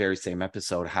in that very same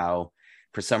episode, how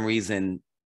for some reason,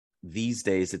 these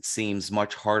days, it seems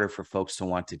much harder for folks to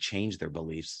want to change their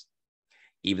beliefs,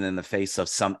 even in the face of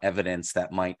some evidence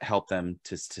that might help them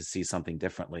to see something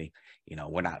differently.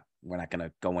 We're not going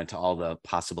to go into all the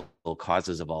possible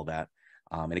causes of all that.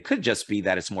 And it could just be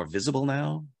that it's more visible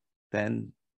now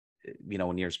than,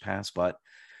 in years past. But,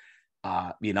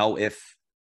 if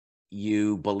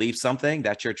you believe something,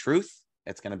 that's your truth,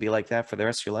 it's going to be like that for the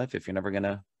rest of your life if you're never going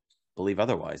to believe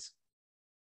otherwise.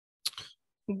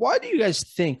 Why do you guys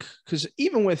think? Because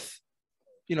even with,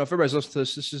 if everybody's listening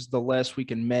to this is the last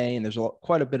week in May, and there's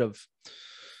quite a bit of,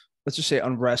 let's just say,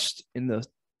 unrest in the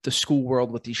school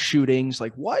world with these shootings.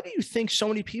 Like, why do you think so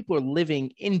many people are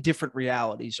living in different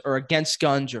realities, or against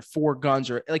guns, or for guns,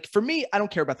 or like for me, I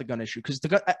don't care about the gun issue because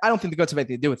I don't think the guns have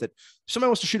anything to do with it. If somebody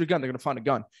wants to shoot a gun, they're going to find a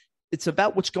gun. It's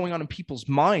about what's going on in people's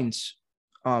minds,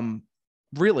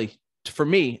 really, for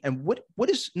me, and what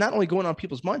is not only going on in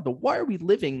people's minds, but why are we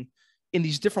living in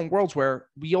these different worlds where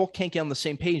we all can't get on the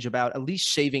same page about at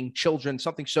least saving children,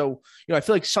 something. So, I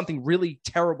feel like something really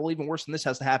terrible, even worse than this,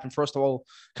 has to happen for us to all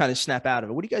kind of snap out of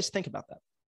it. What do you guys think about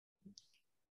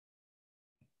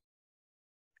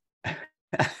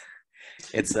that?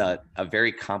 It's a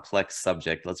very complex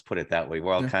subject. Let's put it that way.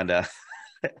 We're all kind of,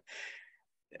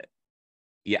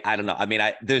 I don't know. I mean,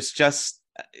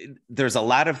 there's a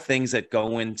lot of things that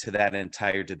go into that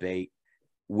entire debate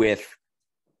with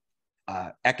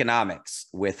economics,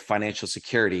 with financial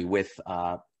security, with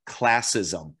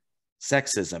classism,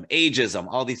 sexism, ageism,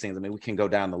 all these things. I mean, we can go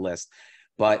down the list,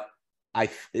 but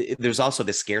there's also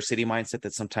the scarcity mindset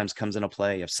that sometimes comes into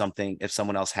play. If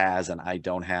someone else has and I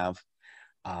don't have,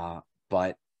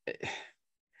 but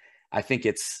I think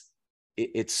it's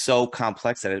so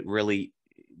complex that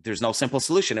there's no simple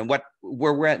solution. And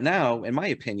where we're at now, in my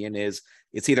opinion, is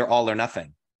it's either all or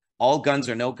nothing, all guns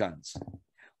or no guns.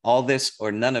 All this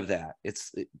or none of that.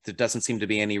 There doesn't seem to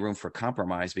be any room for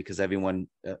compromise because everyone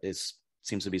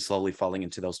seems to be slowly falling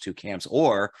into those two camps,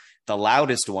 or the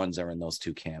loudest ones are in those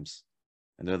two camps,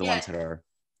 and they're the ones that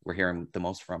we're hearing the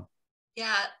most from.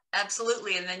 Yeah,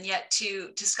 absolutely. And then yet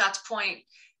to Scott's point,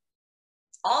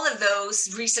 all of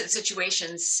those recent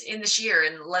situations in this year,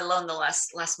 and let alone the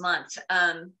last month,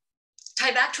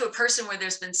 tie back to a person where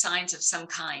there's been signs of some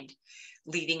kind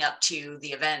leading up to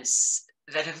the events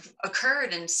that have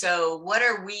occurred. And so what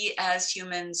are we as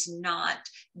humans not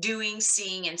doing,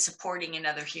 seeing, and supporting in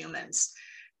other humans?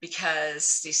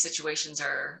 Because these situations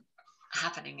are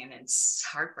happening and it's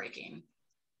heartbreaking.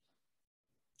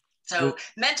 So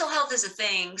mental health is a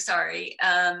thing, sorry.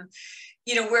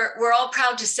 We're all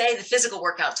proud to say the physical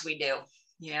workouts we do,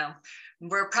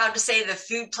 we're proud to say the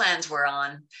food plans we're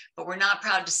on, but we're not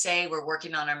proud to say we're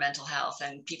working on our mental health,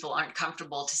 and people aren't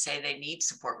comfortable to say they need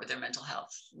support with their mental health.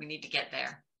 We need to get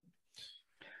there.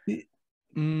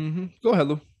 Mm-hmm. Go ahead,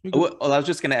 Lou. Well, I was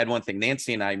just going to add one thing.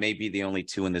 Nancy and I may be the only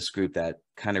two in this group that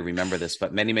kind of remember this,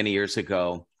 but many, many years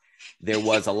ago, there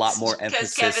was a lot more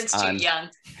emphasis Kevin's on, too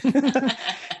young.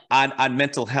 on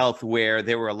mental health, where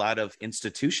there were a lot of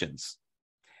institutions.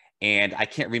 And I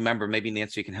can't remember, maybe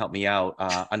Nancy can help me out,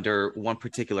 under one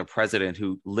particular president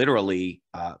who literally,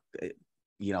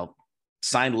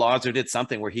 signed laws or did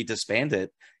something where he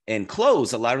disbanded and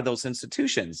closed a lot of those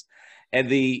institutions. And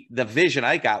the vision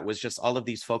I got was just all of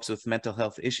these folks with mental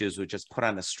health issues were just put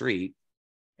on the street,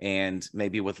 and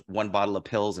maybe with one bottle of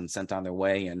pills and sent on their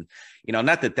way. And,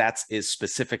 not that is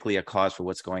specifically a cause for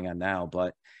what's going on now,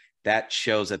 but that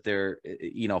shows that there,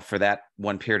 for that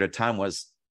one period of time was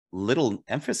little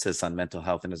emphasis on mental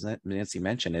health. And as Nancy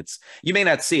mentioned, you may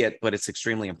not see it, but it's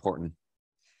extremely important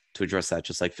to address that,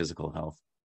 just like physical health.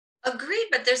 Agreed,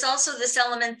 but there's also this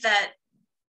element that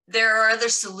there are other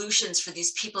solutions for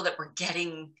these people that were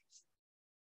getting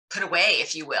put away,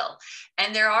 if you will.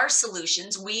 And there are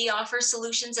solutions. We offer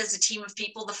solutions as a team of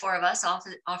people. The four of us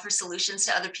offer solutions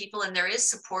to other people. And there is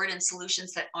support and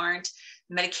solutions that aren't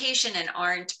medication and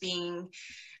aren't being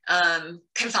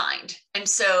confined. And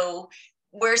so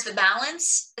where's the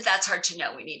balance? That's hard to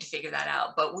know. We need to figure that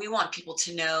out. But we want people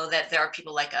to know that there are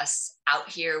people like us out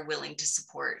here willing to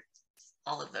support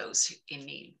all of those in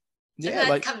need.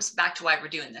 And that comes back to why we're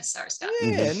doing this, our stuff.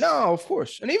 Yeah, no, of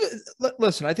course. And even,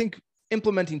 listen, I think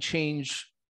implementing change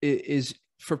is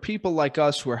for people like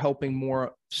us who are helping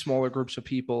more smaller groups of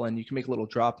people, and you can make a little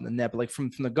drop in the net. But like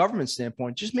from the government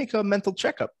standpoint, just make a mental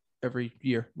checkup every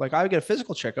year. Like I get a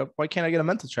physical checkup. Why can't I get a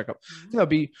mental checkup?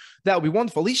 Mm-hmm. That would be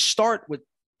wonderful. At least start with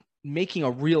making a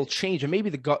real change. And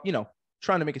maybe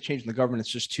trying to make a change in the government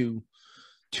is just too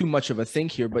much of a thing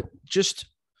here, but just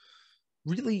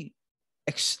really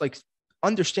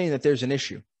understanding that there's an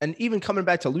issue. And even coming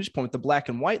back to Lou's point with the black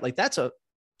and white, like that's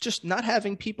just not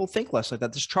having people think less like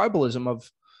that. This tribalism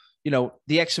of,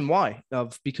 the X and Y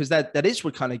because that is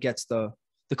what kind of gets the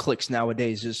clicks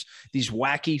nowadays, is these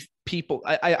wacky people.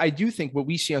 I do think what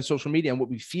we see on social media and what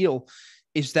we feel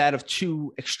is that of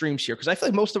two extremes here. Cause I feel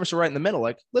like most of us are right in the middle.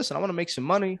 Like, listen, I want to make some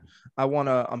money.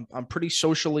 I'm pretty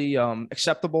socially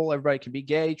acceptable. Everybody can be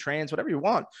gay, trans, whatever you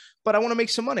want, but I want to make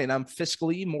some money and I'm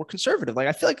fiscally more conservative. Like,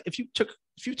 I feel like if you took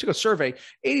a survey,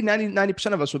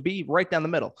 90% of us would be right down the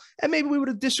middle. And maybe we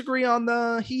would disagree on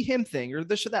the he, him thing or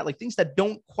this or that, like things that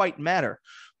don't quite matter.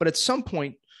 But at some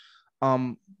point,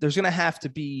 there's going to have to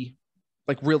be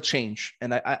like real change.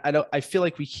 And I feel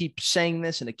like we keep saying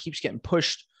this and it keeps getting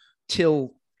pushed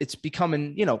till it's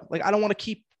becoming, like, I don't want to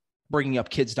keep bringing up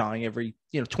kids dying every,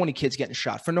 20 kids getting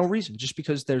shot for no reason, just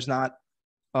because there's not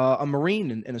a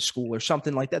Marine in a school or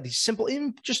something like that. These simple,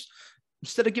 just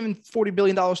instead of giving $40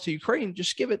 billion to Ukraine,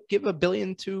 just give $1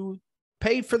 billion to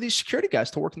pay for these security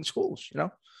guys to work in the schools, And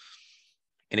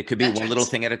it could be one little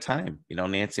thing at a time.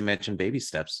 Nancy mentioned baby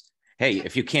steps. Hey,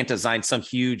 if you can't design some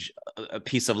huge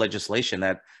piece of legislation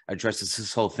that addresses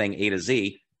this whole thing A to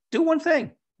Z, do one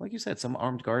thing. Like you said, some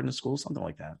armed guard in the school, something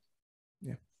like that.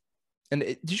 Yeah. And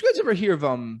did you guys ever hear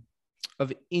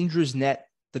of Indra's net,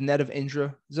 the net of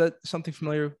Indra? Is that something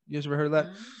familiar? You guys ever heard of that?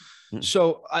 Mm-hmm.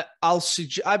 So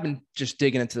I've been just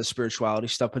digging into the spirituality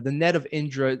stuff, but the net of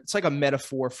Indra, it's like a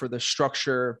metaphor for the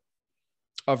structure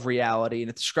of reality.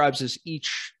 And it describes as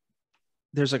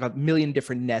there's like 1 million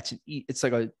different nets. And it's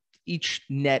like each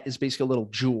net is basically a little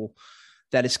jewel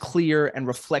that is clear and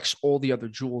reflects all the other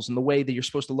jewels. And the way that you're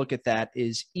supposed to look at that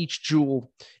is each jewel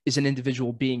is an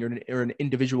individual being or an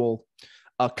individual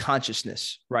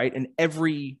consciousness, right? And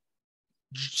every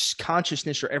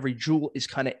consciousness or every jewel is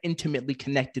kind of intimately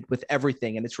connected with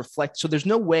everything, and it's reflected. So there's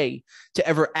no way to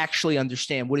ever actually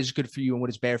understand what is good for you and what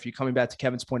is bad for you, coming back to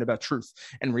Kevin's point about truth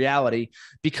and reality,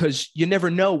 because you never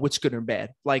know what's good or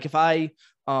bad. Like if I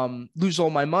lose all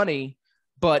my money,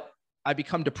 but I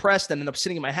become depressed and end up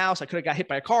sitting in my house, I could have got hit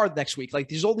by a car next week. Like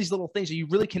there's all these little things that you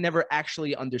really can never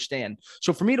actually understand.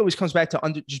 So for me, it always comes back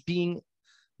to just being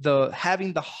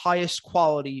having the highest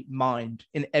quality mind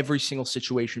in every single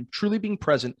situation, truly being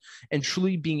present and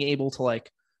truly being able to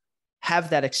like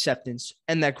have that acceptance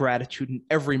and that gratitude in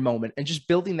every moment and just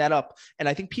building that up. And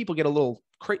I think people get a little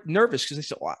nervous because they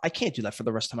say, well, I can't do that for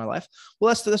the rest of my life.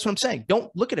 Well, that's what I'm saying.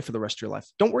 Don't look at it for the rest of your life.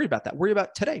 Don't worry about that. Worry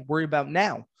about today. Worry about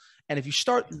now. And if you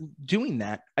start doing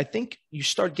that, I think you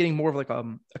start getting more of like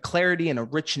a clarity and a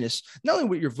richness, not only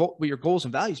with your goals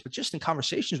and values, but just in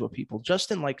conversations with people,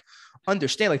 just in like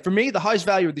understand. Like for me, the highest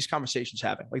value of these conversations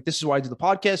having, like, this is why I do the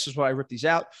podcast. This is why I rip these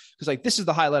out. Cause like, this is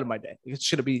the highlight of my day. It's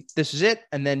going to be, this is it.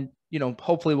 And then,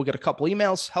 hopefully we'll get a couple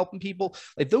emails helping people.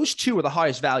 Like those two are the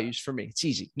highest values for me. It's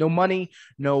easy. No money,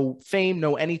 no fame,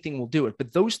 no anything will do it.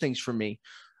 But those things for me,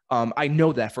 I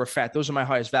know that for a fact. Those are my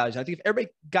highest values. I think if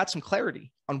everybody got some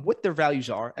clarity on what their values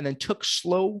are and then took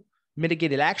slow,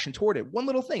 mitigated action toward it, one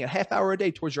little thing, a half hour a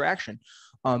day towards your action,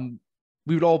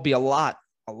 we would all be a lot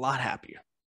happier.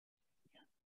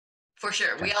 For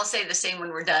sure. We all say the same when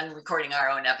we're done recording our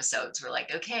own episodes. We're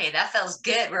like, okay, that feels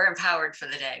good. We're empowered for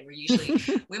the day. We're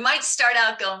usually, we might start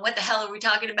out going, what the hell are we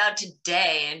talking about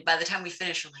today? And by the time we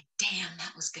finish, we're like, damn,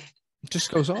 that was good. It just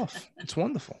goes off. It's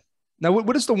wonderful. Now,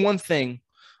 what is the one thing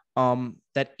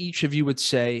that each of you would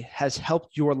say has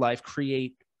helped your life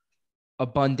create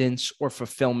abundance or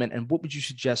fulfillment? And what would you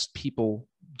suggest people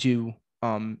do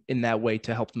in that way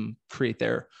to help them create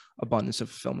their abundance and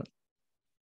fulfillment?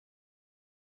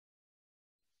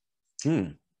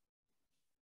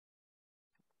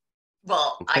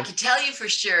 Well, okay. I can tell you for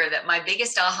sure that my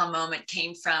biggest aha moment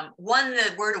came from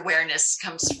the word awareness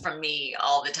comes from me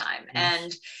all the time.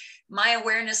 And my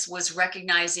awareness was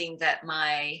recognizing that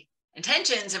my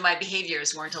intentions and my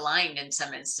behaviors weren't aligned in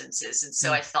some instances. And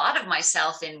so I thought of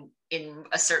myself in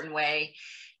a certain way,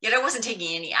 yet I wasn't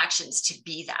taking any actions to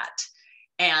be that.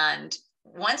 And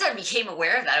once I became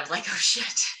aware of that, I was like, oh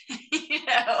shit,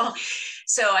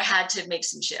 So I had to make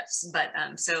some shifts. But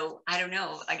so I don't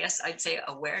know. I guess I'd say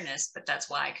awareness, but that's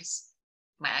why, because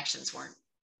my actions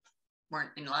weren't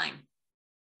in line.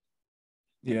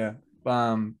 Yeah.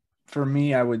 For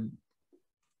me, I would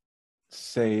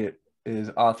say it is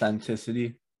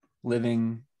authenticity,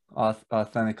 living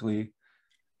authentically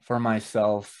for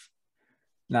myself,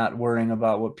 not worrying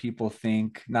about what people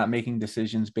think, not making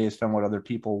decisions based on what other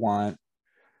people want,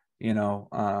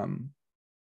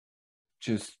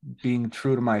 just being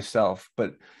true to myself,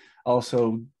 but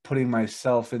also putting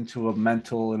myself into a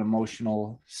mental and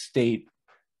emotional state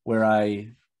where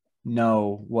I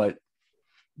know what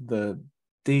the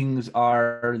things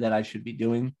are that I should be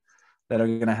doing that are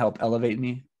going to help elevate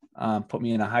me, put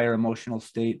me in a higher emotional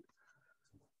state,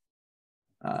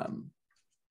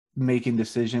 making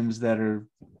decisions that are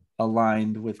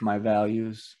aligned with my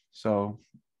values. So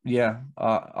yeah,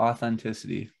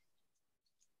 authenticity.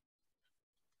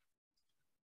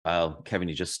 Wow, Kevin,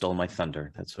 you just stole my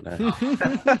thunder. That's what I.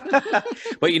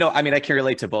 But I mean, I can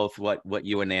relate to both what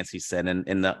you and Nancy said, and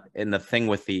in the thing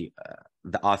with the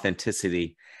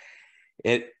authenticity,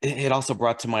 it also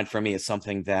brought to mind for me is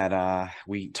something that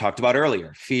we talked about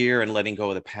earlier: fear and letting go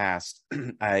of the past.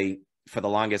 For the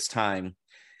longest time,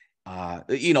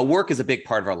 work is a big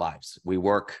part of our lives. We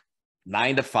work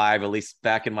 9 to 5, at least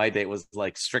back in my day, it was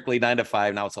like strictly 9 to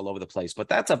 5. Now it's all over the place, but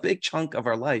that's a big chunk of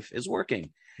our life is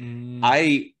working.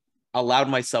 I allowed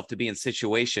myself to be in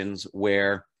situations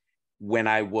where when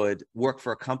I would work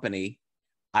for a company,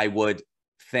 I would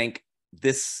think,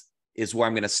 this is where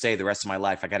I'm going to stay the rest of my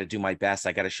life. I got to do my best.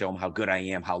 I got to show them how good I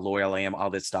am, how loyal I am, all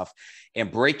this stuff.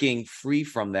 And breaking free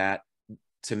from that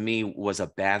to me was a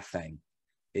bad thing.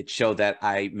 It showed that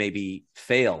I maybe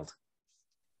failed,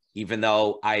 even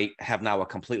though I have now a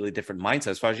completely different mindset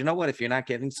as far as, if you're not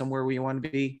getting somewhere where you want to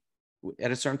be at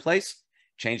a certain place,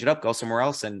 change it up, go somewhere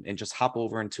else, and just hop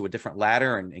over into a different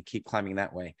ladder and keep climbing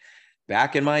that way.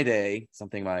 Back in my day,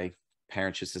 something my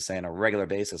parents used to say on a regular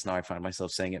basis, now I find myself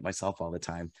saying it myself all the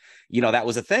time, that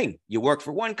was a thing. You worked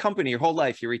for one company your whole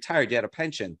life, you retired, you had a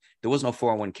pension. There was no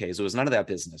 401ks. There was none of that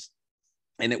business.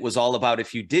 And it was all about,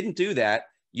 if you didn't do that,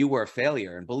 you were a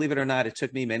failure. And believe it or not, it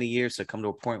took me many years to come to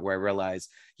a point where I realized,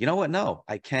 you know what? No,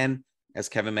 I can, as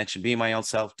Kevin mentioned, be my own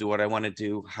self, do what I want to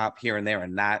do, hop here and there,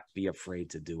 and not be afraid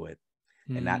to do it.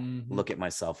 And not look at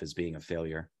myself as being a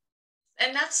failure.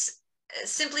 And that's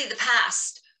simply the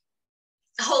past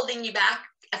holding you back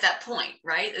at that point,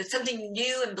 right? It's something you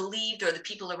knew and believed, or the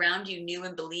people around you knew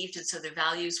and believed, and so their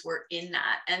values were in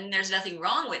that. And there's nothing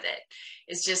wrong with it.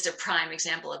 It's just a prime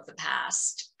example of the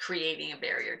past creating a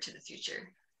barrier to the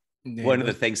future. Yeah, one of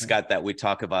the things, Scott, that we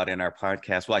talk about in our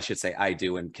podcast, well, I should say I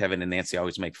do, and Kevin and Nancy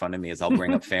always make fun of me, is I'll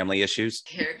bring up family issues.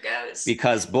 Here it goes.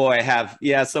 Because, boy, I have,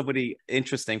 so many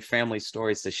interesting family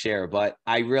stories to share. But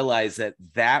I realized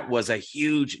that was a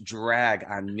huge drag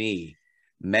on me,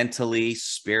 mentally,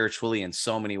 spiritually, in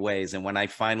so many ways. And when I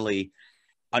finally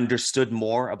understood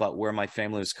more about where my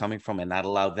family was coming from and not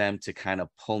allow them to kind of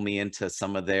pull me into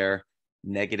some of their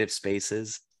negative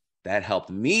spaces, that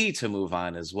helped me to move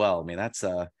on as well. I mean, that's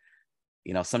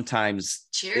sometimes,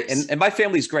 and my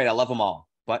family's great. I love them all.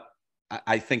 But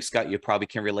I think, Scott, you probably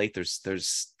can relate.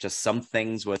 There's just some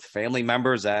things with family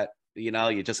members that,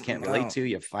 you just can't relate to.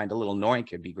 You find a little annoying.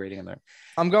 Could be grating in there.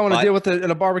 I'm going to deal with it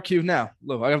in a barbecue now.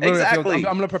 Look, exactly. I'm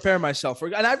going to prepare myself for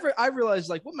it. And I realized,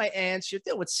 like, with my aunts, you're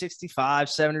dealing with 65,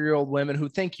 70-year-old women who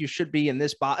think you should be in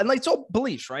this box. And like, it's all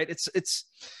beliefs, right? It's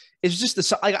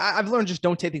just I've learned, just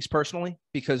don't take things personally,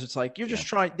 because it's like, you're just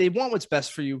trying, they want what's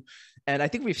best for you. And I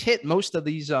think we've hit most of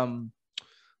these,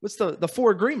 what's the 4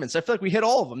 agreements? I feel like we hit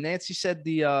all of them. Nancy said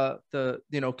the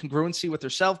congruency with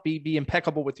herself, be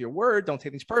impeccable with your word. Don't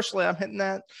take things personally. I'm hitting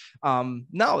that.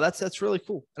 No, that's really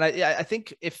cool. And I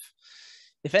think if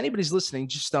anybody's listening,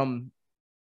 just,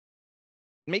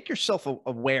 make yourself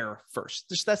aware first.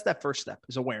 Just that's that first step,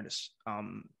 is awareness.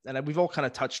 And we've all kind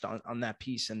of touched on that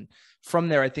piece. And from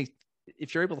there, I think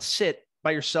if you're able to sit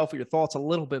by yourself with your thoughts a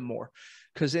little bit more,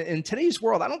 because in today's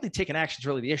world, I don't think taking action is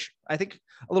really the issue. I think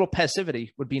a little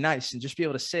passivity would be nice, and just be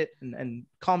able to sit and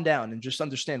calm down and just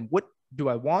understand, what do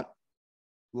I want,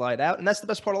 lie it out. And that's the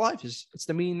best part of life, is it's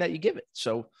the meaning that you give it.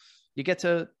 So you get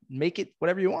to make it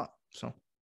whatever you want. So,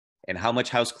 and how much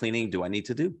house cleaning do I need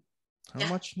to do? How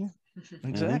much? Yeah.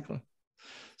 Exactly.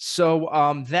 So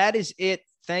that is it.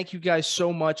 Thank you guys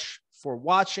so much for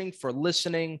watching, for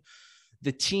listening.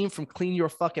 The team from Clean Your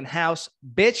Fucking House,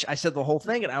 bitch, I said the whole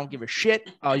thing and I don't give a shit.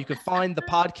 You can find the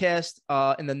podcast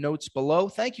in the notes below.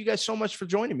 Thank you guys so much for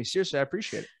joining me. Seriously, I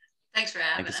appreciate it. Thanks for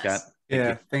having us. Scott.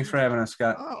 Thanks for having us,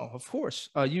 Scott. Oh, of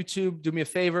course. YouTube, do me a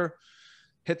favor,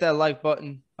 hit that like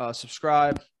button.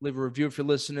 subscribe, leave a review if you're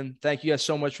listening. Thank you guys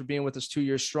so much for being with us 2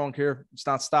 years strong here. It's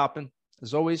not stopping.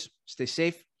 As always, stay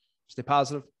safe, stay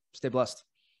positive, stay blessed.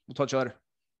 We'll talk to you later.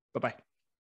 Bye-bye.